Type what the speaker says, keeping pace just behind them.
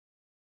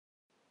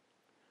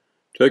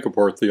Take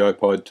apart the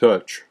iPod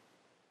Touch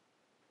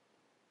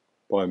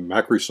by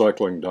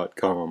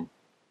macrecycling.com.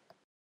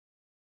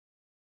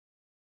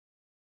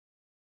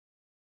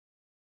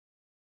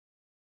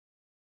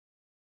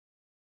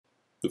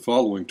 The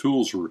following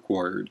tools are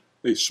required: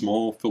 a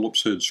small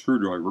Phillips head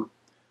screwdriver,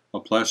 a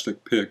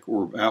plastic pick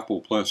or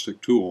Apple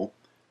plastic tool,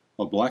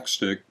 a black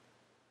stick,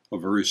 a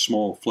very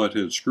small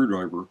flathead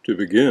screwdriver. To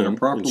begin,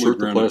 insert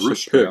the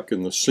plastic pick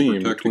in the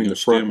seam between the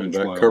front and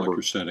back cover,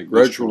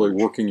 gradually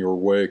working your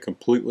way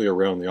completely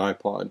around the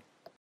iPod.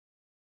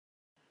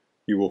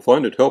 You will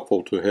find it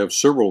helpful to have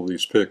several of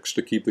these picks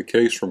to keep the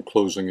case from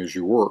closing as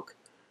you work.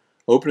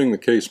 Opening the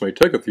case may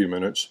take a few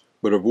minutes,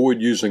 but avoid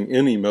using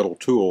any metal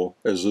tool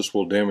as this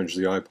will damage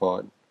the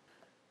iPod.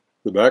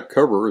 The back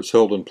cover is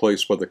held in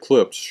place by the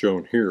clips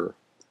shown here.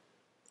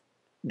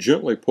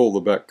 Gently pull the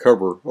back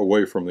cover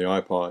away from the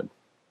iPod.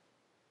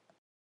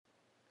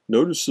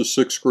 Notice the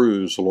 6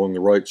 screws along the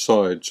right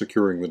side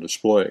securing the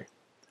display.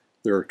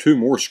 There are 2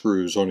 more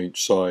screws on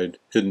each side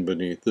hidden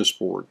beneath this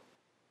board.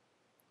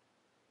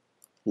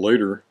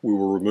 Later, we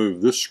will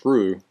remove this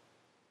screw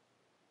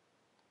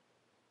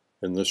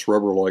and this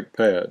rubber-like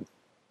pad.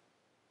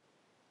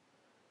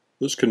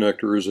 This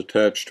connector is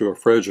attached to a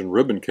Fredgen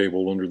ribbon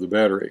cable under the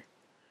battery,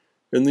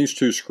 and these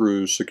 2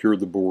 screws secure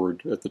the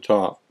board at the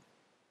top.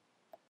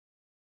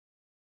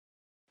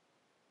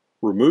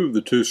 Remove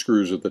the 2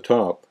 screws at the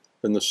top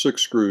and the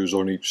 6 screws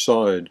on each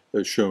side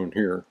as shown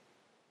here.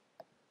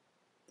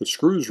 The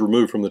screws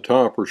removed from the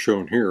top are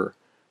shown here.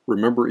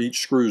 Remember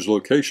each screw's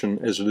location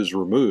as it is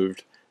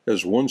removed,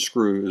 as one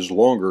screw is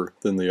longer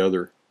than the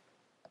other.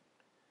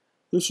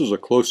 This is a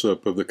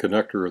close-up of the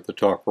connector at the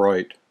top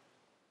right.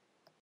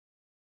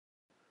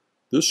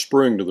 This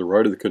spring to the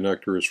right of the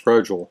connector is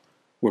fragile.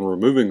 When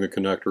removing the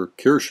connector,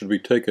 care should be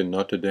taken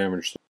not to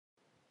damage them.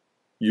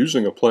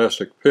 Using a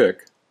plastic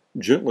pick,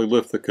 gently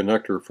lift the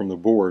connector from the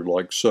board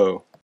like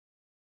so.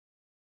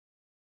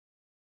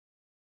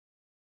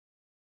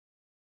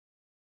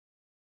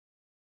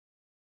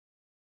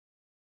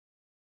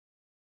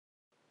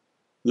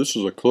 This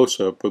is a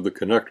close-up of the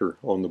connector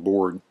on the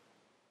board.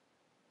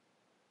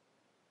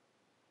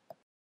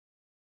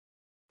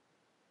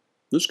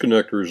 This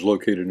connector is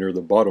located near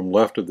the bottom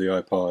left of the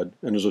iPod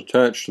and is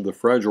attached to the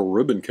fragile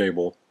ribbon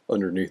cable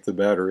underneath the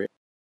battery.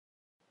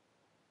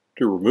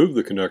 To remove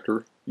the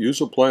connector,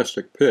 use a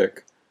plastic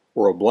pick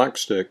or a black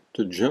stick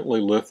to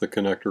gently lift the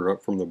connector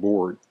up from the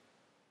board.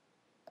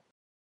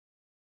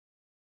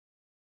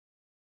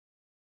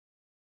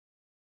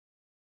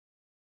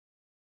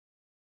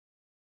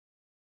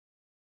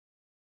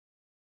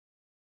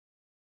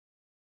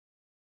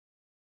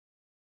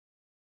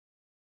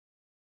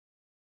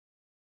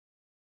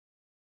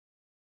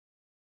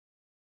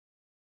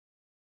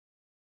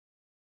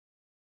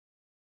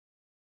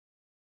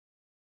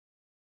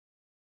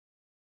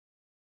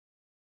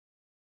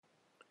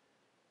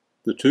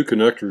 The 2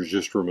 connectors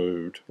just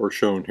removed are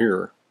shown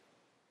here.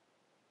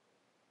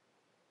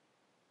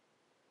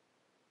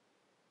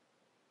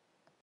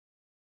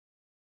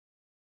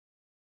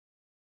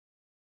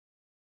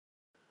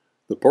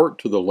 The part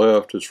to the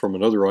left is from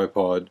another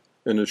iPod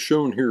and is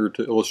shown here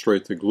to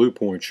illustrate the glue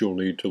points you'll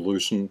need to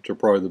loosen to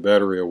pry the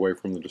battery away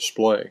from the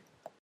display.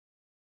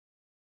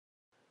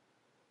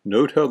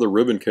 Note how the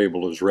ribbon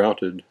cable is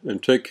routed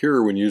and take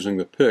care when using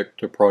the pick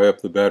to pry up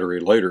the battery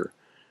later.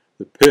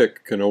 The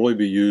pick can only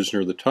be used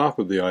near the top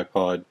of the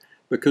iPod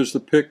because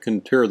the pick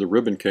can tear the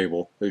ribbon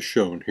cable as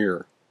shown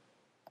here.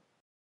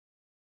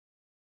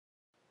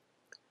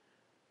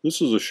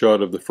 This is a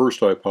shot of the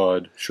first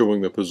iPod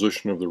showing the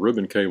position of the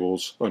ribbon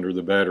cables under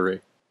the battery.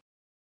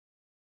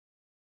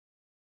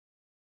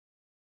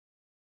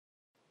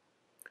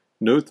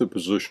 Note the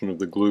position of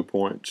the glue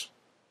points.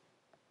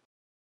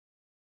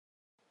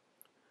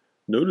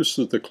 Notice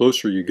that the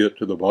closer you get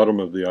to the bottom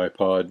of the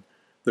iPod,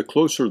 the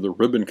closer the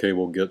ribbon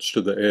cable gets to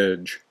the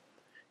edge.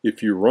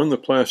 If you run the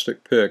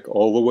plastic pick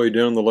all the way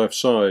down the left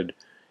side,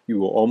 you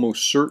will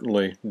almost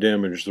certainly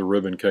damage the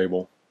ribbon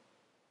cable.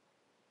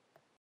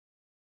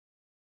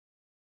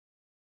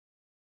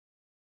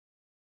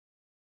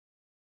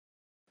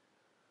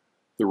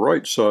 The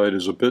right side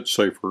is a bit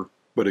safer,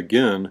 but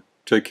again,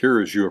 take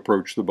care as you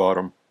approach the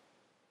bottom.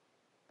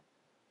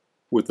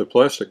 With the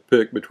plastic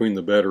pick between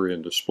the battery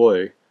and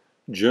display,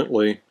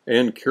 gently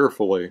and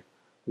carefully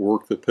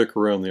work the pick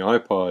around the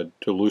iPod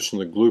to loosen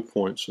the glue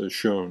points as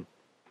shown.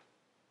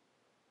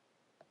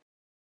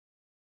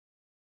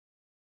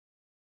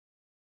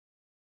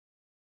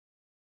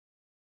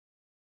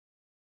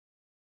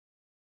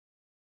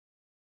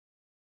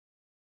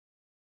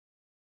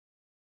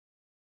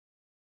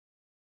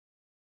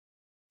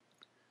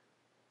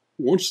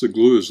 Once the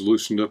glue is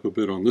loosened up a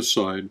bit on this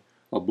side,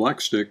 a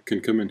black stick can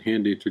come in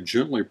handy to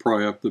gently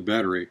pry up the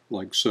battery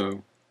like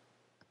so.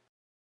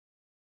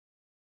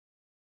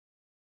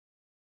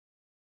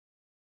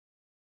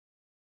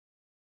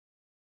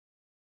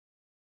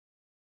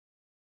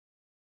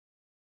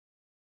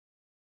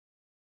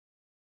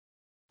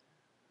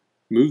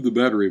 Move the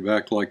battery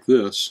back like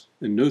this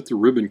and note the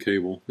ribbon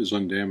cable is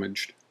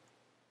undamaged.